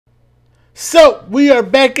So, we are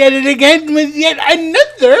back at it again with yet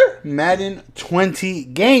another Madden 20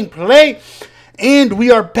 gameplay. And we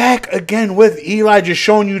are back again with Eli, just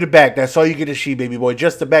showing you the back. That's all you get to see, baby boy.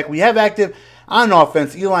 Just the back. We have active on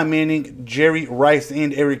offense Eli Manning, Jerry Rice,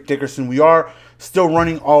 and Eric Dickerson. We are still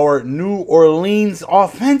running our New Orleans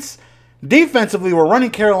offense. Defensively, we're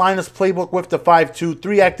running Carolina's playbook with the 5-2,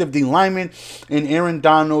 3 active D linemen, and Aaron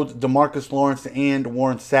Donald, DeMarcus Lawrence, and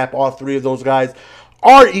Warren Sapp. All 3 of those guys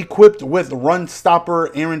are equipped with run stopper.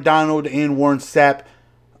 Aaron Donald and Warren Sapp.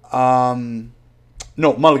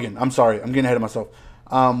 No, Mulligan. I'm sorry. I'm getting ahead of myself.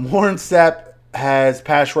 Warren Sapp has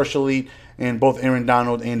pass rush elite, and both Aaron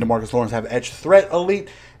Donald and DeMarcus Lawrence have edge threat elite.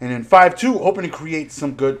 And in 5-2, hoping to create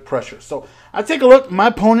some good pressure. So I take a look. My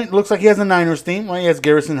opponent looks like he has a Niners team. Well, he has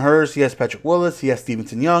Garrison Hurst. He has Patrick Willis. He has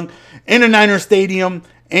Stevenson Young in a Niners stadium,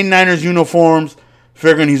 in Niners uniforms,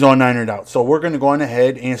 figuring he's all Ninered out. So we're going to go on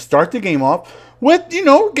ahead and start the game off with,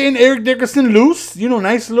 getting Eric Dickerson loose.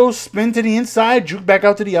 Nice little spin to the inside, juke back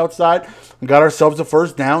out to the outside. We got ourselves a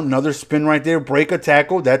first down. Another spin right there, break a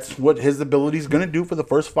tackle. That's what his ability is going to do for the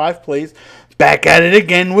first 5 plays. Back at it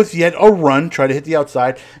again with yet a run. Try to hit the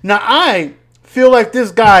outside. Now, I feel like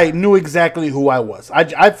this guy knew exactly who I was.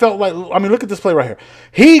 I felt like, look at this play right here.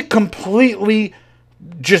 He completely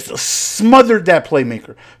just smothered that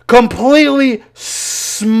playmaker. Completely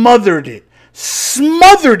smothered it.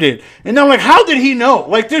 And I'm like, how did he know?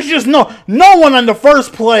 Like, there's just no one on the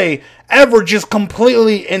first play ever just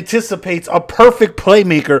completely anticipates a perfect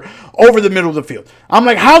playmaker over the middle of the field. I'm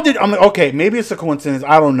like, okay, maybe it's a coincidence.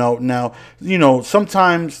 I don't know. Now,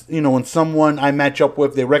 sometimes, when someone I match up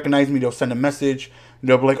with, they recognize me, they'll send a message.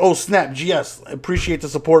 They'll be like, oh, snap, GS, appreciate the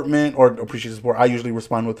support, man. Or appreciate the support. I usually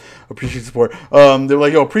respond with appreciate the support. They're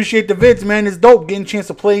like, yo, appreciate the vids, man. It's dope getting a chance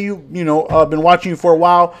to play you. I've been watching you for a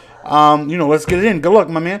while. Let's get it in. Good luck,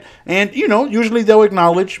 my man. And, usually they'll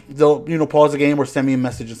acknowledge. They'll, pause the game or send me a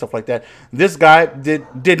message and stuff like that. This guy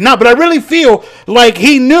did not. But I really feel like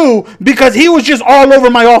he knew because he was just all over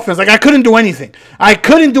my offense. Like, I couldn't do anything.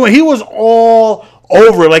 He was all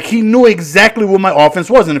over. Like, he knew exactly what my offense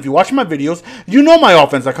was. And if you watch my videos, you know my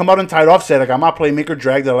offense. I come out in tight offset. I got my playmaker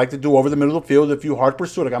drag that I like to do over the middle of the field. If you hard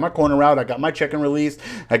pursuit, I got my corner route. I got my check and release.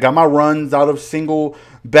 I got my runs out of single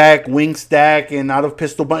back, wing stack, and out of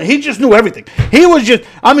pistol. But he just knew everything. He was just,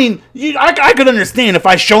 I could understand if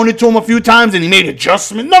I shown it to him a few times and he made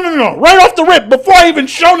adjustments. No. Right off the rip, before I even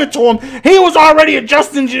shown it to him, he was already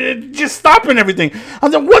adjusting, just stopping everything. I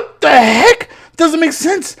was like, what the heck? Doesn't make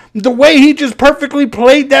sense. The way he just perfectly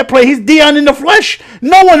played that play. He's Dion in the flesh.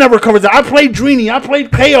 No one ever covers that. I played Dreeny. I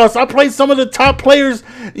played Chaos. I played some of the top players,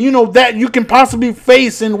 that you can possibly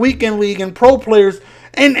face in Weekend League and pro players.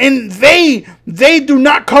 And they do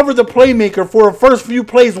not cover the playmaker for the first few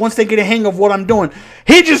plays once they get a hang of what I'm doing.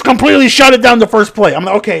 He just completely shut it down the first play. I'm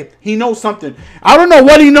like, okay, he knows something. I don't know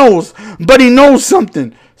what he knows, but he knows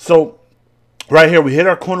something. So right here, we hit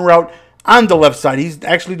our corner route on the left side. He's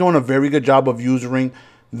actually doing a very good job of using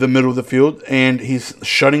the middle of the field, and he's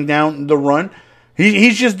shutting down the run.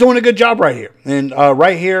 He's just doing a good job right here. And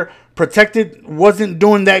right here, Protected wasn't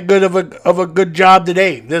doing that good of a good job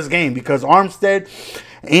today, this game, because Armstead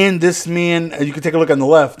and this man, you can take a look on the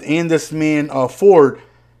left, and this man, Ford,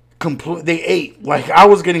 they ate. Like, I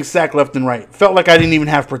was getting sacked left and right. Felt like I didn't even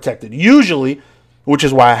have Protected. Usually, which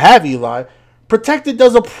is why I have Eli, Protected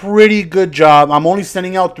does a pretty good job. I'm only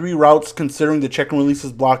sending out 3 routes, considering the check and release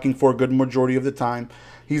is blocking for a good majority of the time.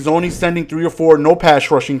 He's only sending 3 or 4, no pass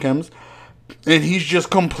rushing chems. And he's just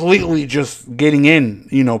completely just getting in,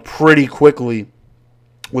 pretty quickly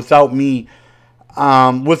without me,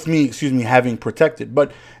 having Protected.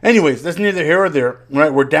 But anyways, that's neither here or there,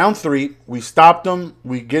 right? We're down 3. We stopped them.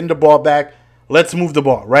 We getting the ball back. Let's move the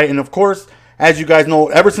ball, right? And of course, as you guys know,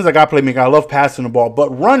 ever since I got Playmaker, I love passing the ball.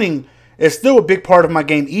 But running is still a big part of my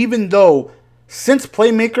game, even though since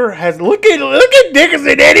Playmaker has look at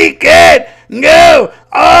Dickerson, and he can go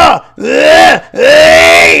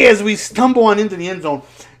as we stumble on into the end zone.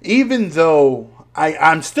 Even though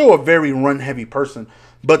I'm still a very run heavy person,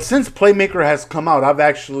 but since Playmaker has come out, I've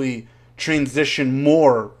actually transitioned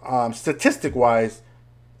more statistic wise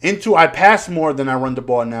into I pass more than I run the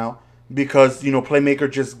ball now, because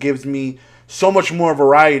Playmaker just gives me so much more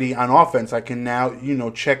variety on offense. I can now,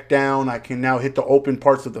 check down. I can now hit the open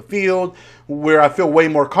parts of the field where I feel way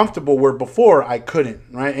more comfortable, where before I couldn't,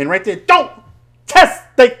 right? And right there, don't test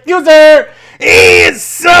the user. He is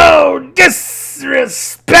so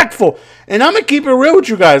disrespectful. And I'm going to keep it real with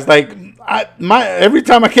you guys. Like, every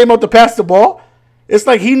time I came out to pass the ball, it's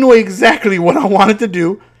like he knew exactly what I wanted to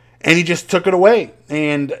do, and he just took it away.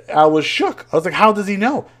 And I was shook. I was like, how does he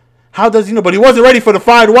know? How does he know? But he wasn't ready for the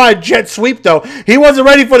 5-wide jet sweep, though. He wasn't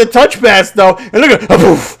ready for the touch pass, though. And look at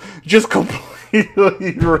poof, just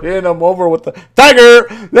completely ran him over with the Tiger.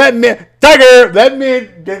 That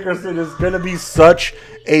man Dickerson is going to be such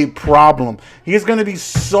a problem. He's going to be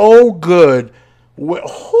so good.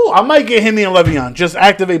 I might get him and Le'Veon. Just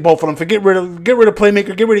activate both of them. Get rid of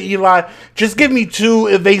Playmaker. Get rid of Eli. Just give me 2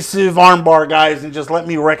 evasive armbar guys and just let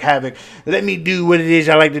me wreak havoc. Let me do what it is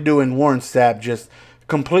I like to do. And Warren Sapp just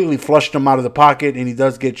completely flushed him out of the pocket, and he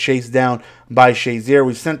does get chased down by Shazier.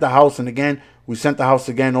 We sent the house, and again,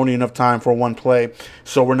 only enough time for 1 play,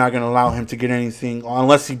 so we're not going to allow him to get anything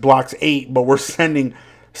unless he blocks 8, but we're sending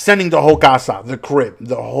the whole casa, the crib,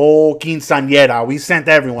 the whole quinceañera. We sent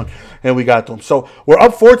everyone, and we got them. So we're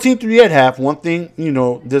up 14-3 at half. One thing,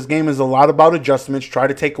 this game is a lot about adjustments. Try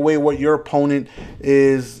to take away what your opponent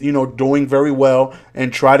is, doing very well,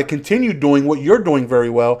 and try to continue doing what you're doing very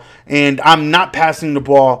well. And I'm not passing the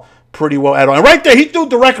ball pretty well at all. And right there, he threw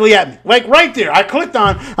directly at me. Like right there, I clicked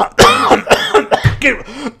on,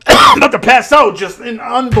 about to pass out, just in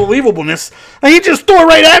unbelievableness. And he just threw it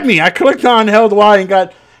right at me. I clicked on, held Y, and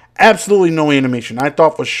got absolutely no animation. I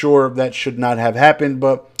thought for sure that should not have happened,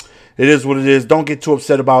 but it is what it is. Don't get too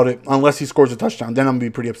upset about it unless he scores a touchdown. Then I'm going to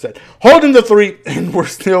be pretty upset. Holding the 3, and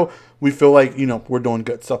we feel like, we're doing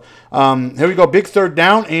good. So here we go. Big 3rd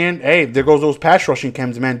down, and hey, there goes those pass rushing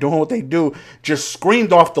chems, man, doing what they do. Just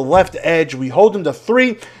screamed off the left edge. We hold him to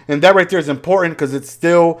 3, and that right there is important because it's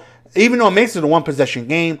still, even though it makes it a 1-possession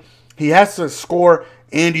game, he has to score,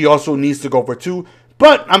 and he also needs to go for 2.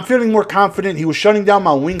 But I'm feeling more confident. He was shutting down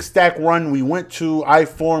my wing stack run. We went to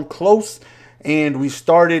I-form close, and we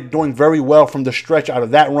started doing very well from the stretch out of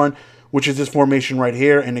that run, which is this formation right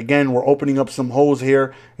here. And again, we're opening up some holes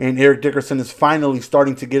here, and Eric Dickerson is finally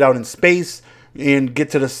starting to get out in space and get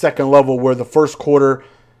to the second level where the first quarter,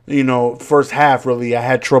 first half, really, I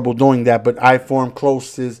had trouble doing that. But I-form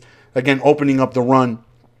close is, again, opening up the run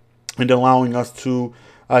and allowing us to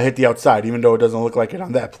hit the outside, even though it doesn't look like it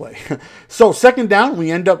on that play. So 2nd down,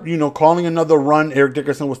 we end up, calling another run. Eric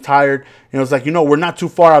Dickerson was tired, and it was like, we're not too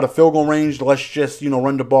far out of field goal range. Let's just,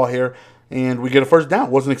 run the ball here, and we get a 1st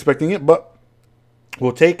down. Wasn't expecting it, but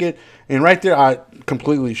we'll take it. And right there, I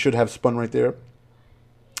completely should have spun right there.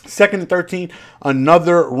 2nd and 13,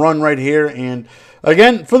 another run right here, and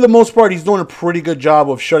again, for the most part, he's doing a pretty good job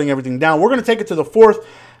of shutting everything down. We're going to take it to the 4th.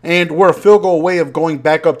 And we're a field goal away of going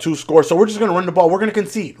back up 2 scores. So we're just going to run the ball. We're going to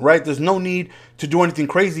concede, right? There's no need to do anything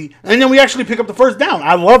crazy. And then we actually pick up the 1st down.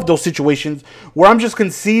 I love those situations where I'm just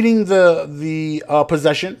conceding the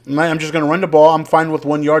possession. I'm just going to run the ball. I'm fine with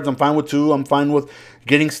 1 yard. I'm fine with 2. I'm fine with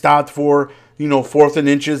getting stopped for, 4th and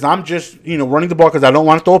inches. I'm just, running the ball because I don't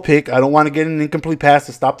want to throw a pick. I don't want to get an incomplete pass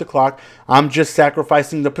to stop the clock. I'm just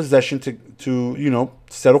sacrificing the possession to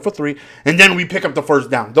settle for 3. And then we pick up the 1st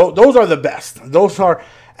down. Those are the best. Those are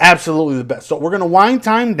absolutely the best. So we're going to wind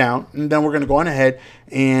time down, and then we're going to go on ahead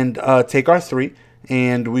and take our 3,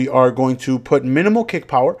 and we are going to put minimal kick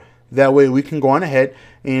power. That way we can go on ahead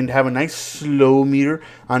and have a nice slow meter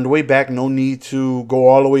on the way back. No need to go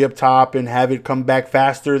all the way up top and have it come back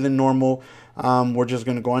faster than normal. We're just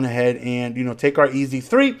going to go on ahead and, take our easy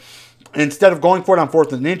 3 instead of going for it on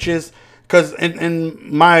 4th and inches, because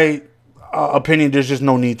in my opinion, there's just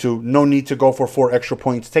no need to go for 4 extra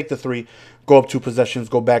points. Take the 3, go up 2 possessions,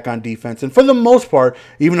 go back on defense. And for the most part,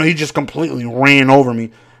 even though he just completely ran over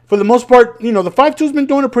me, for the most part, the 5-2's been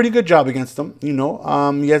doing a pretty good job against him.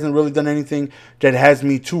 He hasn't really done anything that has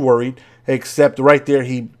me too worried, except right there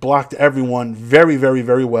he blocked everyone very, very,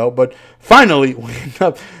 very well. But finally, we end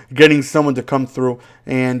up getting someone to come through.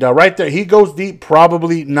 And right there, he goes deep.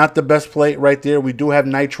 Probably not the best play right there. We do have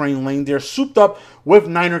Night Train Lane there, souped up with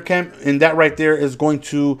Niner Kemp. And that right there is going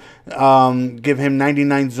to give him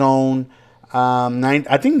 99 zone.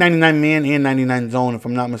 I think 99 man and 99 zone, if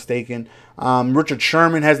I'm not mistaken. Richard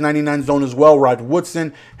Sherman has 99 zone as well. Rod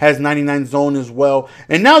Woodson has 99 zone as well.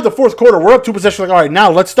 And now the 4th quarter, we're up 2 possessions. Like, all right, now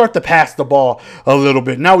let's start to pass the ball a little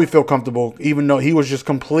bit. Now we feel comfortable, even though he was just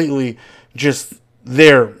completely just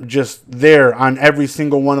there on every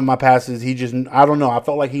single one of my passes. He just, I don't know. I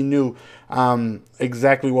felt like he knew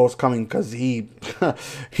exactly what was coming, because he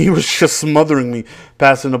was just smothering me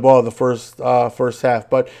passing the ball the first half.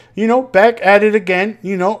 But back at it again,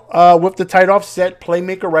 with the tight offset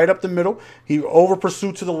playmaker right up the middle. He over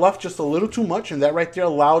pursued to the left just a little too much, and that right there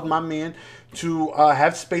allowed my man to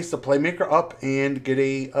have space, the playmaker up, and get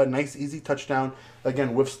a nice easy touchdown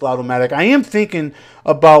again with Slaughter-Matic. I am thinking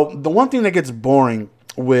about the one thing that gets boring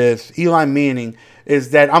with Eli Manning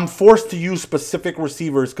is that I'm forced to use specific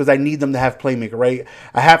receivers because I need them to have playmaker, right?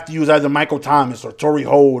 I have to use either Michael Thomas or Torrey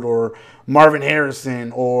Holt or Marvin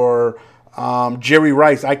Harrison or Jerry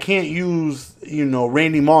Rice. I can't use,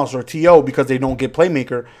 Randy Moss or T.O. because they don't get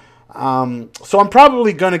playmaker. So I'm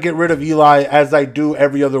probably going to get rid of Eli as I do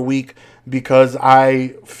every other week because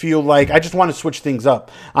I feel like I just want to switch things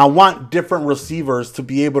up. I want different receivers to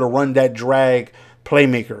be able to run that drag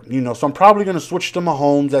playmaker, so I'm probably going to switch to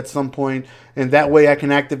Mahomes at some point, and that way I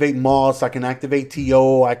can activate Moss, I can activate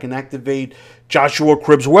T.O., I can activate Joshua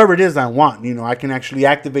Cribbs, whoever it is I want. I can actually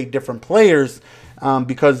activate different players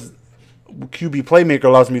because QB playmaker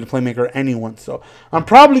allows me to playmaker anyone. So I'm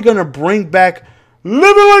probably going to bring back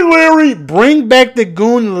Living Like Larry, bring back the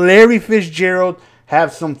goon Larry Fitzgerald,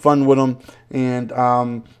 have some fun with him,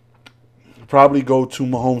 and probably go to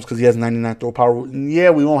Mahomes because he has 99 throw power. Yeah,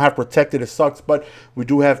 we won't have protected. It sucks, but we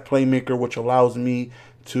do have playmaker, which allows me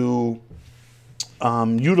to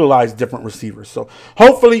utilize different receivers. So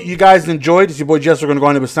hopefully you guys enjoyed. It's your boy Jess. We're going to go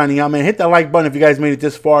on and be signing out, man. Hit that like button if you guys made it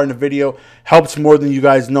this far in the video. Helps more than you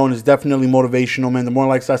guys know, and it's definitely motivational, man. The more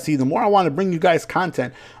likes I see, the more I want to bring you guys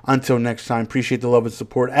content. Until next time, appreciate the love and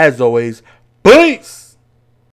support. As always, peace!